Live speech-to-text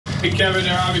Hey, Kevin,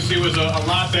 there obviously was a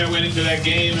lot that went into that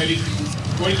game. Maybe,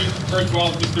 what did you, first of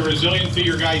all, just the resiliency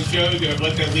your guys showed to have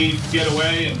let that lead get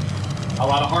away, and a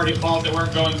lot of hard-hit balls that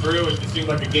weren't going through. It just seemed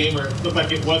like a game where it looked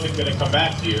like it wasn't going to come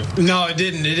back to you. No, it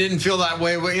didn't. It didn't feel that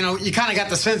way. But, you kind of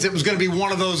got the sense it was going to be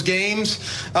one of those games.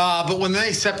 But when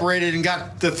they separated and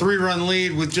got the 3-run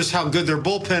lead with just how good their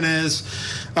bullpen is,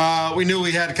 we knew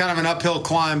we had kind of an uphill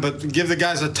climb. But give the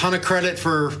guys a ton of credit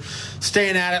for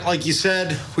staying at it. Like you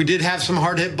said, we did have some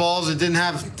hard-hit balls. It didn't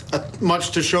have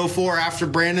much to show for after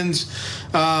Brandon's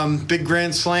big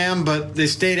grand slam. But they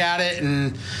stayed at it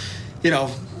and,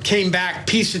 came back,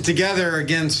 pieced it together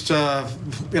against, a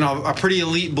pretty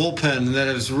elite bullpen that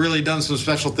has really done some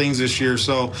special things this year.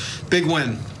 So, big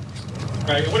win.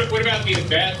 Right. What about the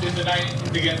at-bats in the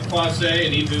ninth against Clase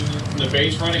and even the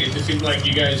base running? It just seemed like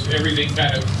you guys, everything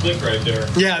kind of clicked right there.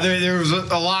 Yeah, there was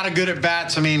a lot of good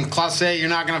at-bats. I mean, Clase, you're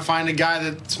not going to find a guy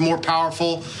that's more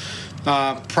powerful,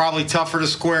 probably tougher to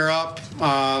square up.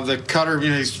 The cutter,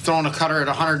 he's throwing a cutter at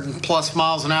 100+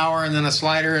 miles an hour and then a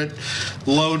slider at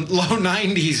low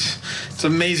 90s. It's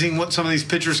amazing what some of these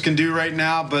pitchers can do right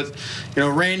now. But,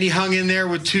 Randy hung in there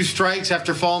with 2 strikes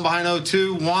after falling behind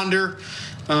 0-2. Wander,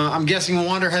 I'm guessing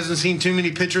Wander hasn't seen too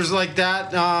many pitchers like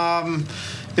that,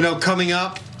 coming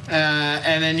up.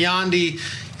 And then Yandy,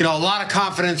 a lot of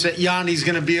confidence that Yandy's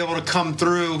going to be able to come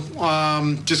through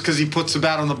just because he puts the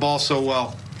bat on the ball so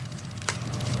well.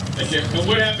 And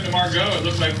what happened to Margot? It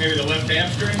looked like maybe the left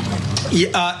hamstring?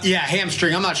 Yeah,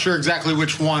 hamstring. I'm not sure exactly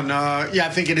which one. I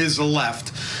think it is the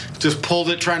left. Just pulled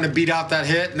it trying to beat out that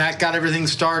hit, and that got everything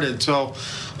started. So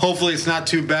hopefully it's not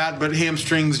too bad, but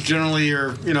hamstrings generally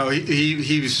are,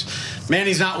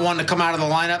 he's not one to come out of the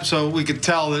lineup, so we could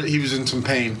tell that he was in some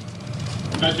pain.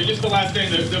 So just the last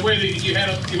thing, the way that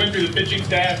you went through the pitching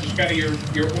staff, just kind of your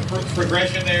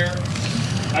progression there.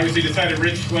 Obviously decided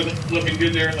Rich wasn't looking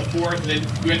good there in the 4th, and then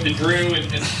you went to Drew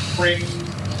and Springs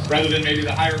rather than maybe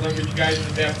the higher leverage guys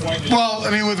at that point. Well,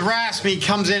 with Rasm, he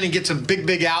comes in and gets a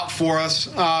big out for us,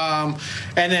 and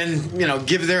then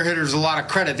give their hitters a lot of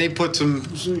credit. They put some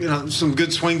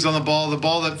good swings on the ball. The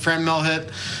ball that Franmel hit,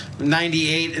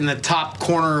 98 in the top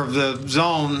corner of the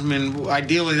zone.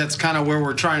 Ideally that's kind of where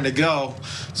we're trying to go.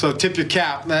 So tip your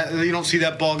cap. You don't see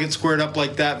that ball get squared up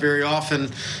like that very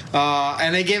often.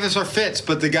 And they gave us our fits,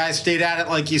 but the guys stayed at it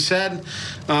like you said.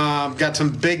 Got some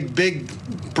big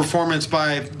performance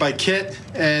by Kit,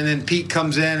 and then Pete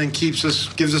comes in and gives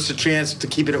us a chance to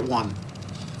keep it at 1.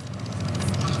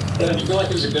 I feel like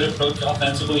it was a good approach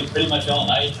offensively pretty much all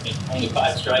night. Only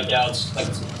 5 strikeouts, like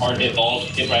some hard hit balls,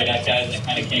 hit right at guys, and it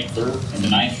kind of came through in the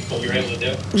 9th, what you were able to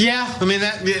do. Yeah,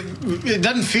 it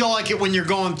doesn't feel like it when you're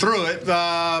going through it,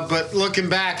 but looking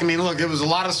back, it was a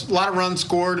lot of runs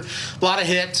scored, a lot of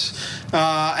hits,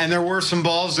 and there were some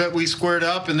balls that we squared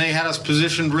up, and they had us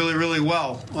positioned really, really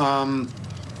well.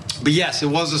 But yes, it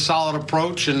was a solid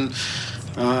approach, and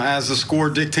as the score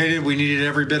dictated, we needed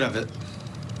every bit of it.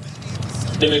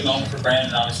 Big moment for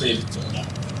Brandon. Obviously,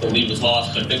 the lead was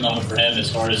lost, but a big moment for him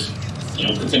as far as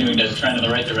continuing to trend in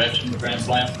the right direction with Grand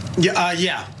Slam.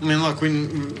 Yeah. Look,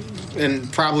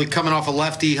 and probably coming off a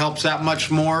lefty helps that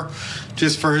much more,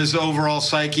 just for his overall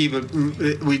psyche. But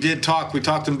we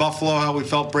talked in Buffalo how we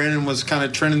felt Brandon was kind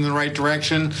of trending in the right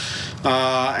direction,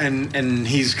 and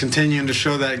he's continuing to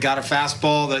show that. Got a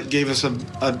fastball that gave us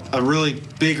a really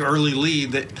big early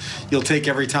lead that you'll take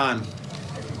every time.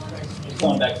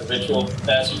 Going back to Ritual, you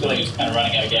feel like he's kind of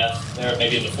running out of gas there,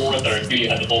 maybe in the 4th, or do you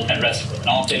have the bullpen rest with an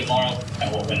off day tomorrow? Kind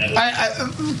of what went into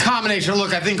it? Combination.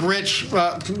 Look, I think Rich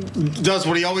does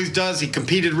what he always does. He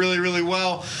competed really, really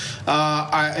well.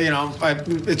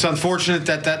 It's unfortunate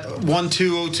that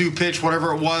 1-2-0-2 pitch,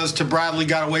 whatever it was, to Bradley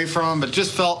got away from him, but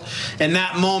just felt in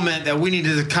that moment that we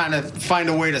needed to kind of find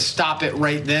a way to stop it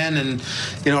right then. And,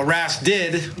 Ras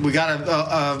did. We got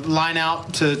a line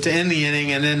out to end the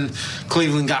inning, and then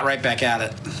Cleveland got right back at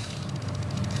it.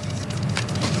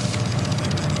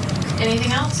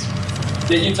 Anything else?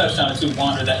 Yeah, you touched on it too,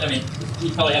 Wander.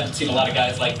 You probably haven't seen a lot of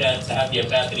guys like that to have the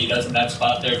at-bat that he does in that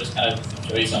spot there. Just kind of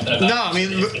show you something about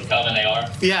the common they are.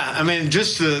 Yeah,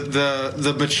 just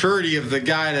the maturity of the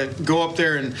guy to go up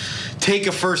there and take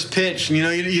a first pitch.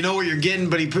 You know what you're getting,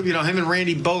 but him and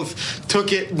Randy both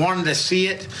took it, wanted to see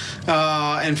it,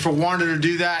 and for Wander to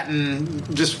do that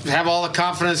and just have all the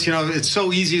confidence. It's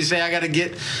so easy to say I got to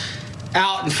get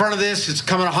out in front of this. It's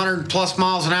coming 100+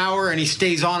 miles an hour, and he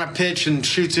stays on a pitch and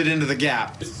shoots it into the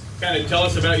gap. Just kind of tell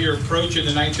us about your approach in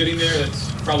the 9th inning there. That's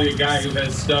probably a guy who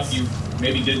has stuff you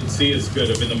maybe didn't see as good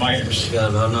of in the minors. A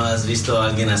lo mejor no has visto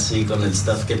a alguien así con el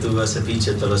stuff que tuvo ese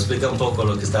pitcher, pero explica un poco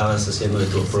lo que estabas haciendo de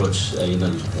tu approach ahí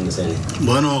en ese inning.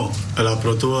 Bueno, el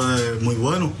approach tuvo muy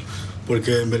bueno,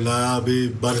 porque en verdad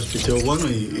vi varios picheos buenos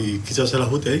y quise hacer el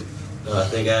ajuste ahí. I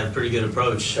think I had a pretty good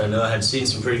approach. I know I had seen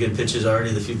some pretty good pitches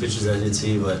already, the few pitches I did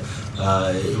see, but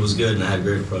it was good and I had a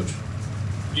great approach.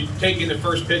 You taking the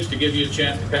first pitch to give you a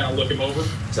chance to kind of look him over?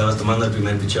 ¿Estabas tomando el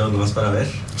primer picheo nomás para ver?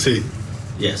 Sí.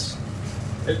 Yes.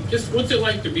 And just what's it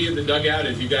like to be in the dugout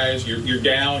as you guys, you're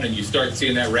down and you start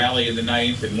seeing that rally in the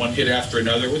ninth and one hit after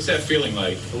another? What's that feeling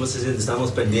like? ¿Cómo se siente?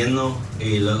 Estamos perdiendo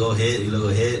y luego hit y luego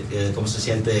hit. ¿Cómo se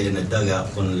siente en el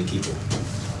dugout con el equipo?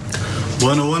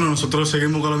 Bueno, nosotros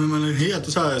seguimos con la misma energía,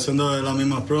 tú sabes, haciendo la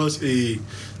misma approach y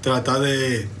tratar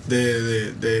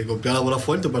de golpear la bola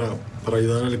fuerte para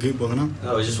ayudar al equipo a ganar.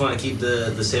 No, we just want to keep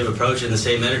the same approach and the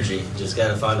same energy. Just got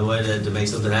to find a way to make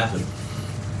something happen.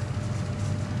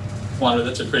 Wander,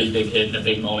 that's a pretty big hit and a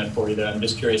big moment for you there. I'm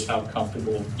just curious how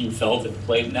comfortable you felt at the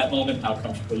plate in that moment, how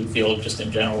comfortable you feel just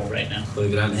in general right now. Fue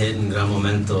un gran hit, un gran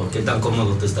momento. ¿Qué tan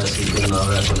cómodo te estás sintiendo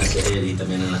ahora con ese hit y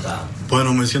también en la caja?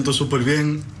 Bueno, me siento súper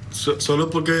bien.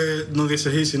 Solo porque no di ese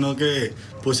hit, sino que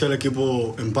puse al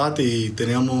equipo empate y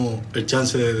teníamos el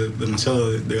chance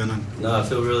demasiado de ganar. No, I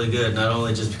feel really good, not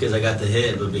only just because I got the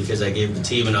hit, but because I gave the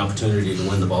team an opportunity to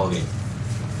win the ball game.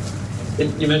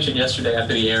 You mentioned yesterday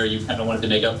after the error you kind of wanted to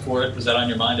make up for it. Was that on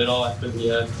your mind at all after the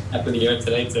error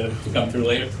today to come through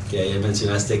later? Que ayer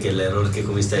mencionaste que el error que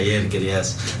comiste ayer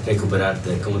querías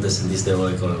recuperarte. ¿Cómo te sentiste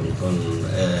hoy con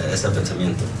ese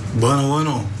pensamiento?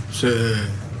 Bueno,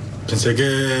 pensé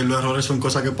que los errores son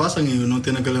cosas que pasan y uno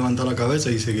tiene que levantar la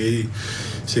cabeza y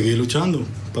seguir luchando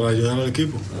para ayudar al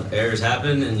equipo. Errors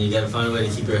happen and you got to find a way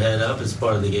to keep your head up. It's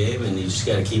part of the game and you just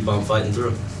got to keep on fighting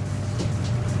through.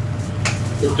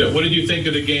 What did you think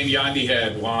of the game Yandy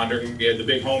had, Wander? He had the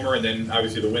big homer and then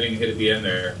obviously the winning hit at the end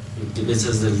there. ¿Qué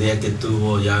piensas del día que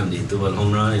tuvo Yandy? Tuvo el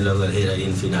home run y luego el hit ahí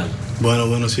en final.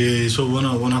 Bueno, sí, hizo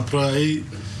buenas pruebas ahí.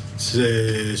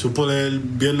 Se supo leer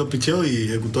bien los picheos y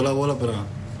ejecutó la bola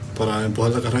para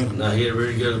empujar la carrera. No, he had a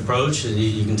really good approach and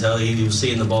you can tell he was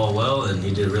seeing the ball well and he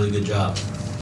did a really good job.